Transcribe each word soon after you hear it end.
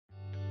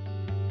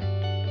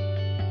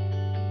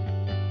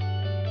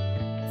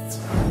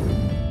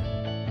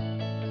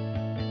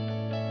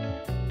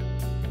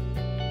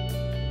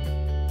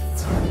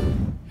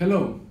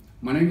Hello,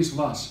 my name is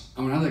Vas.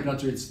 I'm an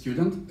undergraduate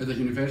student at the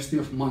University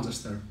of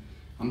Manchester.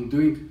 I'm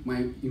doing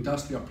my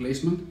industrial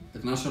placement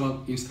at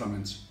National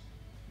Instruments.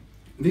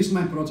 This is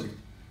my project,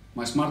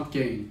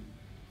 mySmartCane.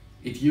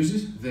 It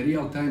uses the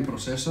real-time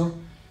processor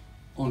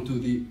onto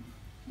the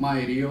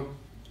myRio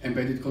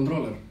embedded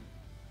controller.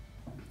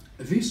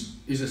 This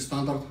is a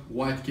standard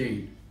white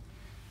cane.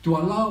 To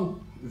allow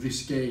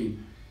this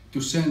cane to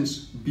sense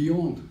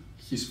beyond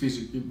its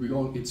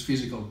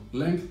physical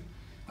length,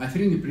 I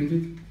 3D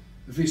printed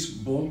this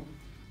ball,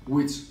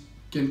 which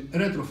can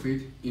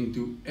retrofit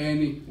into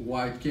any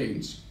white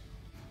canes.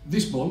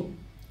 This ball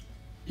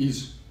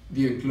is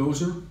the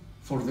enclosure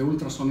for the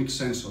ultrasonic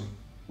sensor,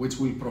 which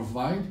will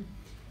provide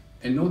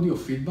an audio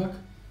feedback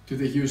to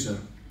the user.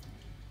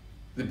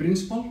 The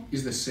principle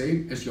is the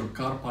same as your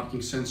car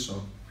parking sensor.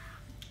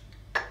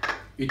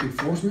 It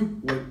informs you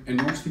when an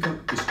obstacle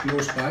is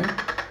close by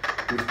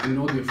with an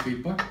audio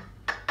feedback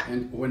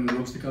and when an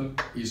obstacle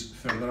is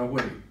further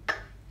away.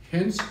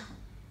 Hence,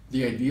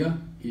 the idea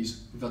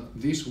is that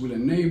this will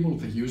enable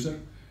the user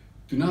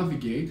to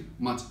navigate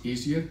much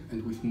easier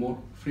and with more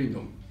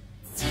freedom.